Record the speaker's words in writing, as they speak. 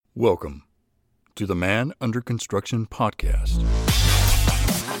Welcome to the Man Under Construction podcast.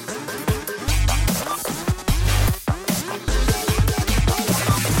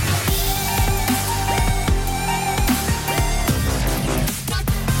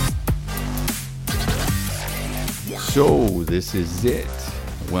 So this is it.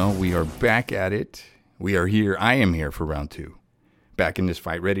 Well, we are back at it. We are here. I am here for round two. Back in this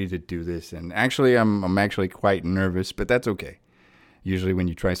fight, ready to do this. And actually, I'm actually quite nervous, but that's okay. Usually when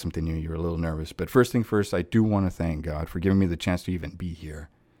you try something new, you're a little nervous. But first thing first, I do want to thank God for giving me the chance to even be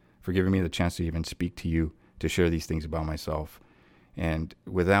here, for giving me the chance to even speak to you, to share these things about myself. And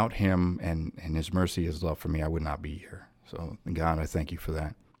without him and his mercy, his love for me, I would not be here. So God, I thank you for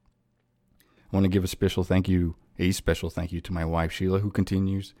that. I want to give a special thank you to my wife, Sheila, who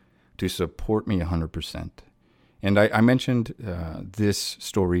continues to support me 100%. And I mentioned this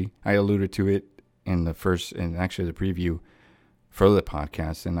story. I alluded to it in the preview for the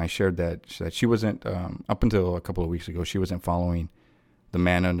podcast, and I shared that she wasn't, up until a couple of weeks ago, she wasn't following the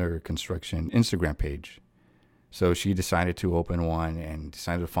Man Under Construction Instagram page. So she decided to open one and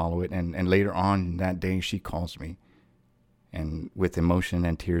decided to follow it. And later on that day, she calls me. And with emotion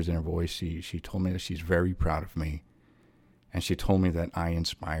and tears in her voice, she told me that she's very proud of me. And she told me that I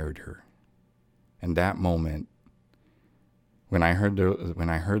inspired her. And that moment, when I heard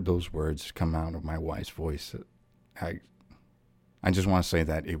those words come out of my wife's voice, I just want to say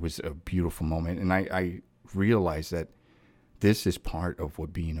that it was a beautiful moment. And I realized that this is part of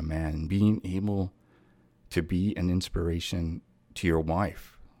what being a man, being able to be an inspiration to your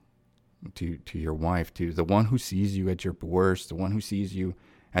wife, to the one who sees you at your worst, the one who sees you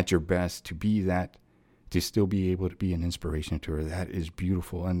at your best, to be that, to still be able to be an inspiration to her. That is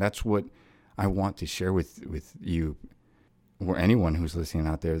beautiful. And that's what I want to share with you or anyone who's listening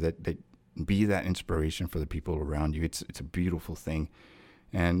out there, that be that inspiration for the people around you. It's a beautiful thing.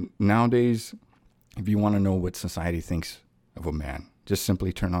 And nowadays, if you want to know what society thinks of a man, just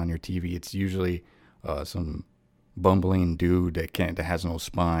simply turn on your TV. It's usually some bumbling dude that has no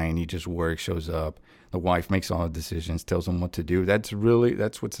spine. He just works, shows up. The wife makes all the decisions, tells him what to do. That's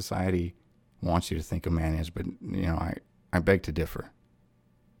what society wants you to think a man is. But I beg to differ.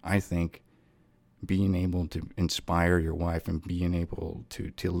 I think being able to inspire your wife and being able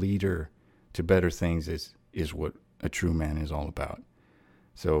to lead her to better things is what a true man is all about.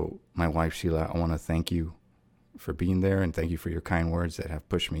 So my wife, Sheila, I want to thank you for being there, and thank you for your kind words that have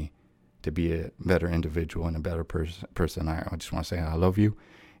pushed me to be a better individual and a better person. I just want to say I love you,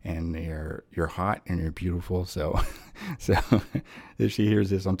 and you're hot and you're beautiful. So if she hears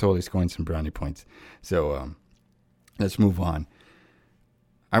this, I'm totally scoring some brownie points. So let's move on.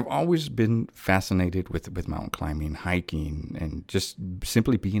 I've always been fascinated with mountain climbing, hiking, and just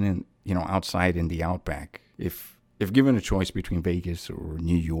simply being outside in the outback. If given a choice between Vegas or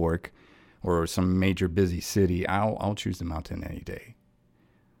New York or some major busy city, I'll choose the mountain any day.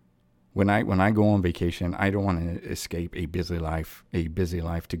 When I go on vacation, I don't want to escape a busy life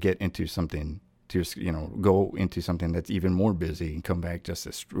to get into something, to go into something that's even more busy and come back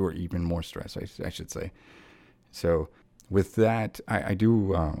or even more stressed, I should say. So with that, I do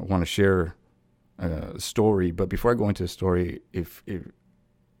want to share a story. But before I go into the story, if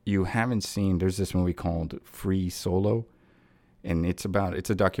you haven't seen, there's this movie called Free Solo, and it's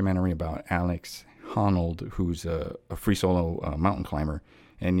a documentary about Alex Honnold, who's a free solo mountain climber,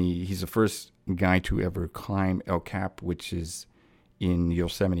 and he's the first guy to ever climb El Cap, which is in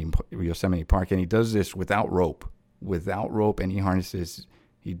Yosemite Park, and he does this without rope, any harnesses.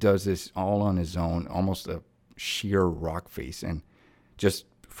 He does this all on his own, almost a sheer rock face, and just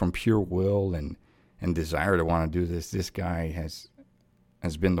from pure will and desire to want to do this. This guy has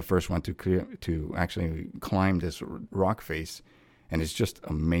been the first one to actually climb this rock face, and it's just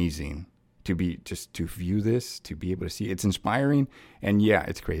amazing to view this, to be able to see. It's inspiring, and yeah,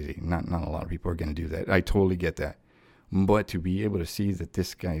 it's crazy. Not a lot of people are going to do that. I totally get that, but to be able to see that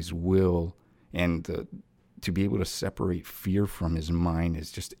this guy's will and to be able to separate fear from his mind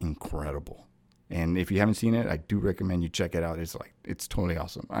is just incredible. And if you haven't seen it, I do recommend you check it out. It's totally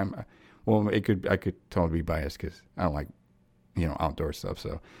awesome. I could totally be biased because I don't like, outdoor stuff.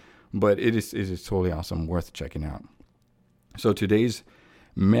 So, but it is totally awesome, worth checking out. So today's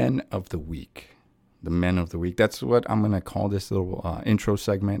Men of the Week, the Men of the Week. That's what I'm going to call this little intro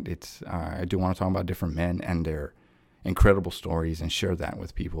segment. I do want to talk about different men and their incredible stories and share that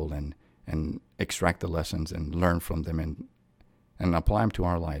with people and extract the lessons and learn from them and apply them to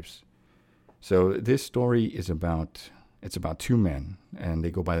our lives. So this story is about two men, and they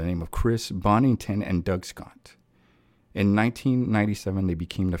go by the name of Chris Bonington and Doug Scott. In 1997, they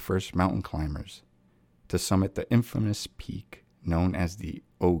became the first mountain climbers to summit the infamous peak known as the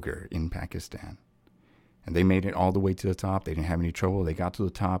Ogre in Pakistan. And they made it all the way to the top. They didn't have any trouble. They got to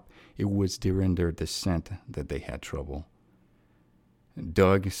the top. It was during their descent that they had trouble.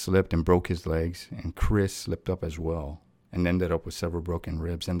 Doug slipped and broke his legs, and Chris slipped up as well and ended up with several broken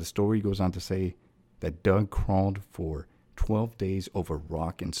ribs. And the story goes on to say that Doug crawled for 12 days over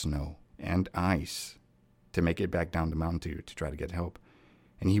rock and snow and ice to make it back down the mountain to try to get help.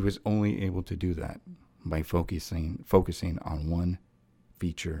 And he was only able to do that by focusing on one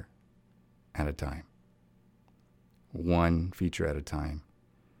feature at a time. One feature at a time.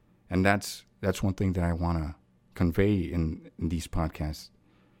 And that's one thing that I want to convey in these podcasts.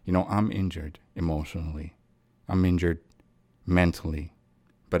 You know, I'm injured emotionally. I'm injured mentally.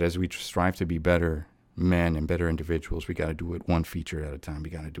 But as we strive to be better men and better individuals, we got to do it one feature at a time. We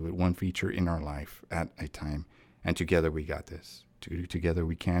got to do it one feature in our life at a time. And together we got this. Together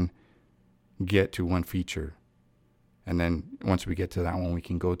we can get to one feature. And then once we get to that one, we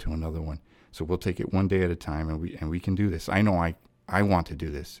can go to another one. So we'll take it one day at a time, and we can do this. I know I want to do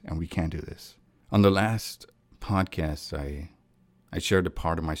this, and we can do this. On the last podcast, I shared a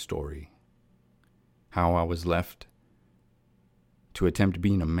part of my story, how I was left to attempt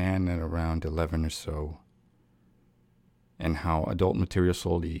being a man at around 11 or so, and how adult material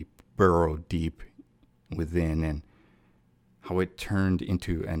slowly burrowed deep within, and how it turned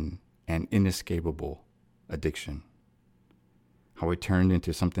into an inescapable addiction. How it turned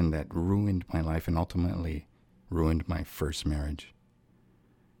into something that ruined my life and ultimately ruined my first marriage.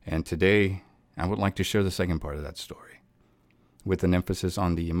 And today, I would like to share the second part of that story, with an emphasis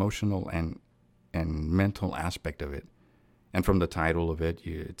on the emotional and mental aspect of it. And from the title of it,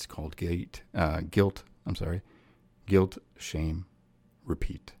 it's called Guilt, Shame,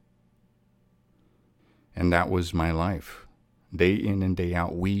 Repeat. And that was my life, day in and day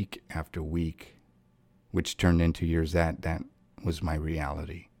out, week after week, which turned into years. That was my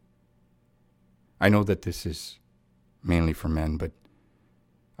reality. I know that this is mainly for men, but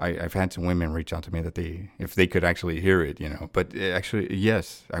I've had some women reach out to me that if they could actually hear it, but actually,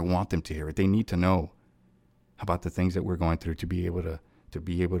 yes, I want them to hear it. They need to know about the things that we're going through to be able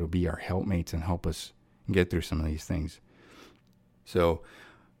to be our helpmates and help us get through some of these things. So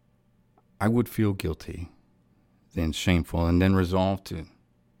I would feel guilty, then shameful, and then resolve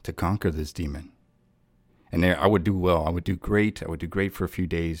to conquer this demon. And there I would do well. I would do great. I would do great for a few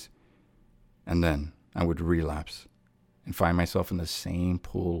days. And then I would relapse and find myself in the same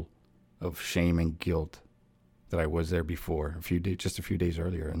pool of shame and guilt that I was there before, just a few days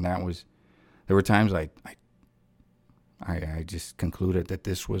earlier. And there were times I just concluded that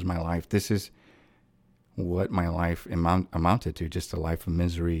this was my life. This is what my life amounted to, just a life of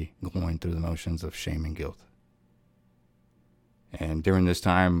misery, going through the motions of shame and guilt. And during this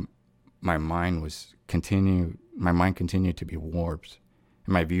time, my mind continued to be warped,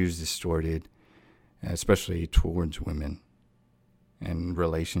 and my views distorted, especially towards women and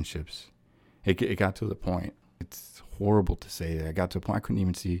relationships. It got to the point, it's horrible to say that, I got to a point I couldn't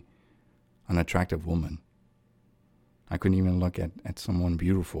even see an attractive woman. I couldn't even look at someone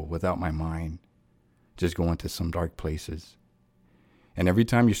beautiful without my mind just going to some dark places. And every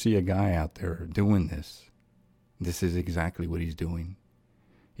time you see a guy out there doing this is exactly what he's doing.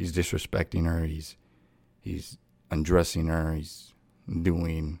 He's disrespecting her. He's undressing her. He's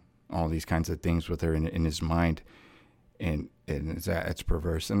doing all these kinds of things with her in his mind. And it's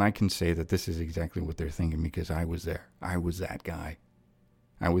perverse. And I can say that this is exactly what they're thinking because I was there. I was that guy.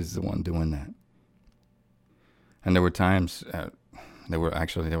 I was the one doing that. And there were times, there were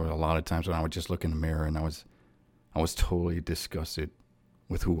a lot of times when I would just look in the mirror and I was totally disgusted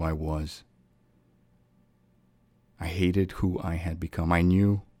with who I was. I hated who I had become. I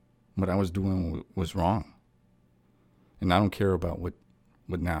knew what I was doing was wrong. And I don't care about what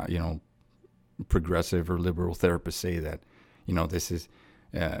now, progressive or liberal therapists say that, this is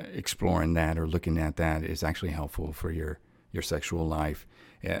exploring that or looking at that is actually helpful for your sexual life.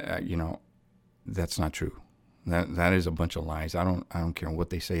 That's not true. That is a bunch of lies. I don't care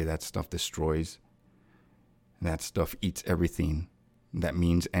what they say. That stuff destroys. That stuff eats everything that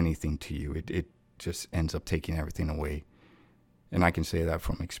means anything to you. It just ends up taking everything away. And I can say that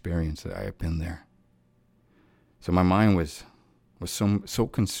from experience. That I have been there. So my mind was so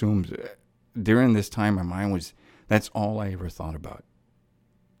consumed. During this time, my mind that's all I ever thought about.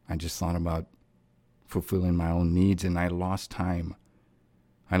 I just thought about fulfilling my own needs, and I lost time.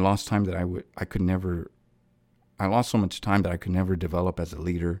 I lost time that I lost so much time that I could never develop as a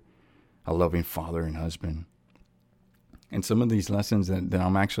leader, a loving father and husband. And some of these lessons that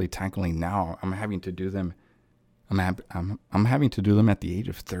I'm actually tackling now, I'm having to do them. I'm having to do them at the age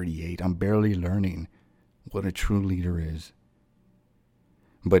of 38. I'm barely learning what a true leader is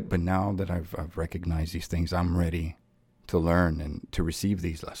But now that I've recognized these things, I'm ready to learn and to receive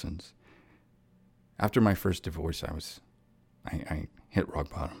these lessons. After my first divorce, I hit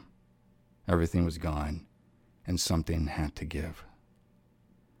rock bottom. Everything was gone, and something had to give.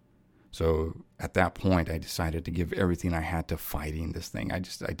 So at that point, I decided to give everything I had to fighting this thing. I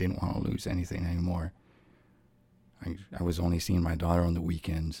didn't want to lose anything anymore. I was only seeing my daughter on the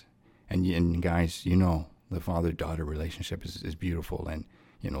weekends. And guys, the father-daughter relationship is beautiful, and,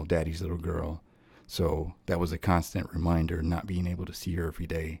 daddy's little girl. So that was a constant reminder, not being able to see her every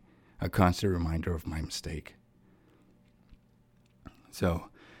day, a constant reminder of my mistake. So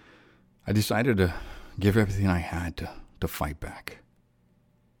I decided to give everything I had to fight back.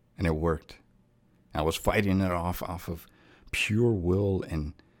 And it worked. I was fighting it off of pure will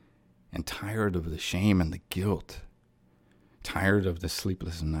and tired of the shame and the guilt. Tired of the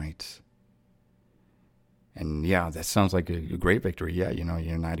sleepless nights. And yeah, that sounds like a great victory. Yeah,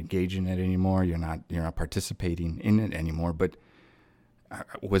 you're not engaging in it anymore. You're not participating in it anymore. But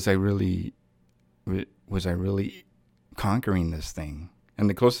was I really conquering this thing? And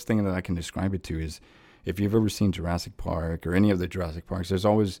the closest thing that I can describe it to is, if you've ever seen Jurassic Park or any of the Jurassic Parks, there's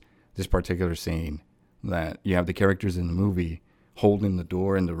always this particular scene that you have the characters in the movie holding the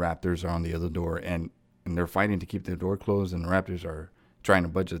door, and the raptors are on the other door, and they're fighting to keep the door closed, and the raptors are trying to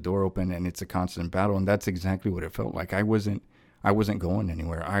budge the door open, and it's a constant battle. And that's exactly what it felt like. I wasn't going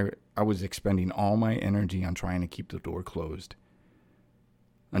anywhere. I was expending all my energy on trying to keep the door closed,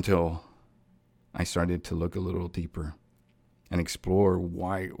 until I started to look a little deeper and explore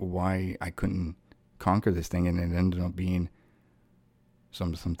why I couldn't conquer this thing. And it ended up being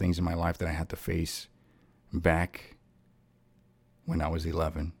some things in my life that I had to face back when I was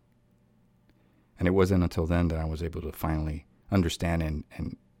 11. And it wasn't until then that I was able to finally understand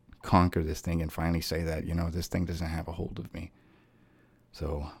and conquer this thing, and finally say that, this thing doesn't have a hold of me.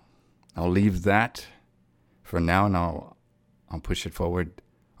 So I'll leave that for now, and I'll push it forward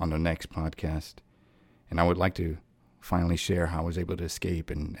on the next podcast. And I would like to finally share how I was able to escape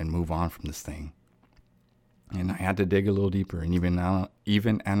and move on from this thing. And I had to dig a little deeper and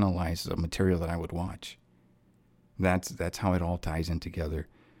even analyze the material that I would watch. That's how it all ties in together.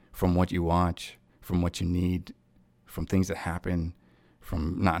 From what you watch, from what you need, from things that happen,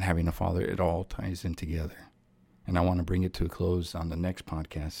 from not having a father, it all ties in together. And I want to bring it to a close on the next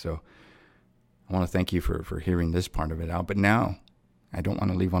podcast. So I want to thank you for hearing this part of it out. But now, I don't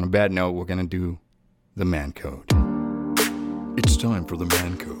want to leave on a bad note. We're going to do the Man Code. It's time for the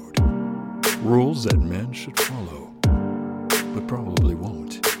Man Code. Rules that men should follow, but probably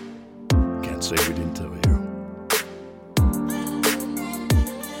won't. Can't say we didn't tell you.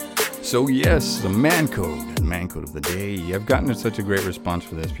 So yes, the Man Code of the day. I've gotten such a great response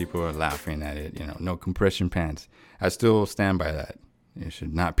for this. People are laughing at it. No compression pants. I still stand by that. You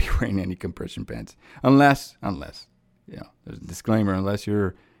should not be wearing any compression pants. Unless, there's a disclaimer, unless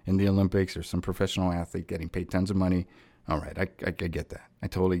you're in the Olympics or some professional athlete getting paid tons of money. All right, I get that. I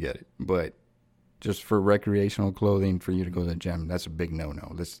totally get it. But just for recreational clothing for you to go to the gym, that's a big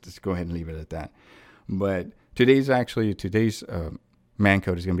no-no. Let's just go ahead and leave it at that. But today's Man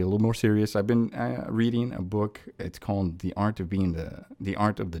Code is going to be a little more serious. I've been reading a book. It's called The Art of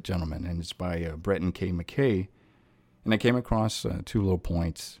the Gentleman, and it's by Bretton K. McKay. And I came across two little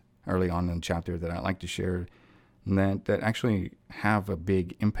points early on in the chapter that I'd like to share that actually have a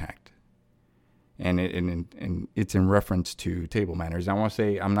big impact. And it's in reference to table manners. I want to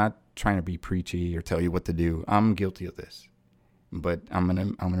say, I'm not trying to be preachy or tell you what to do. I'm guilty of this, but I'm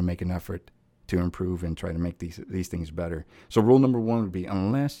gonna make an effort to improve and try to make these things better. So rule number 1 would be,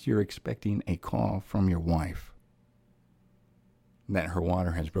 unless you're expecting a call from your wife that her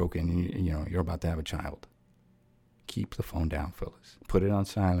water has broken, you're about to have a child, keep the phone down, fellas. Put it on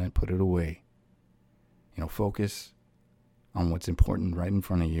silent. Put it away. Focus on what's important right in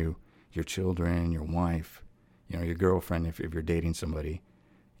front of you. Your children, your wife, your girlfriend, if you're dating somebody.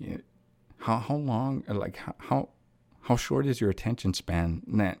 How long, how short is your attention span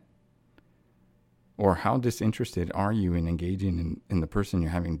or how disinterested are you in engaging in the person you're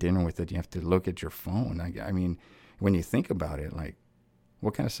having dinner with, that you have to look at your phone? I mean, when you think about it,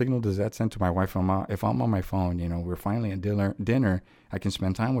 what kind of signal does that send to my wife? If I'm on my phone, we're finally at dinner, I can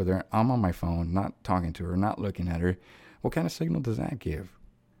spend time with her. I'm on my phone, not talking to her, not looking at her. What kind of signal does that give?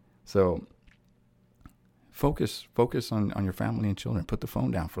 So focus on your family and children. Put the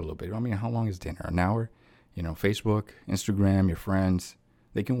phone down for a little bit. I mean, how long is dinner? An hour? Facebook, Instagram, your friends,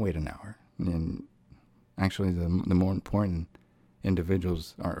 they can wait an hour. And actually, the more important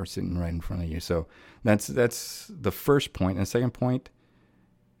individuals are sitting right in front of you. So that's the first point. And the second point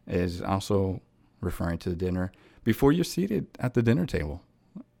is also referring to the dinner. Before you're seated at the dinner table,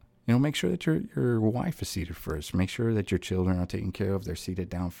 Make sure that your wife is seated first. Make sure that your children are taken care of. They're seated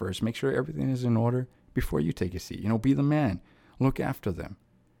down first. Make sure everything is in order before you take a seat. Be the man. Look after them.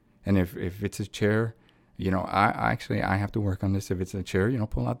 And if it's a chair, I have to work on this. If it's a chair,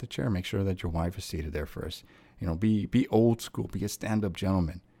 pull out the chair. Make sure that your wife is seated there first. Be old school. Be a stand-up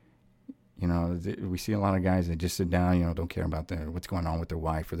gentleman. We see a lot of guys that just sit down, don't care about what's going on with their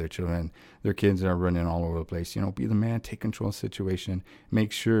wife or their children. Their kids are running all over the place. Be the man, take control of the situation.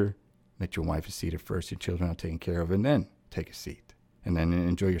 Make sure that your wife is seated first, your children are taken care of, and then take a seat. And then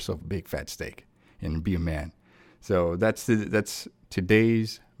enjoy yourself a big fat steak and be a man. So that's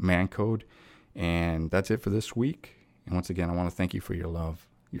today's man code. And that's it for this week. And once again, I want to thank you for your love,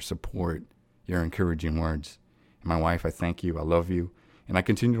 your support, your encouraging words. And my wife, I thank you. I love you. And I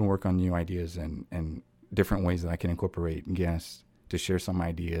continue to work on new ideas and different ways that I can incorporate guests to share some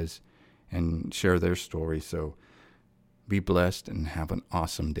ideas and share their stories. So be blessed and have an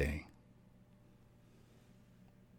awesome day.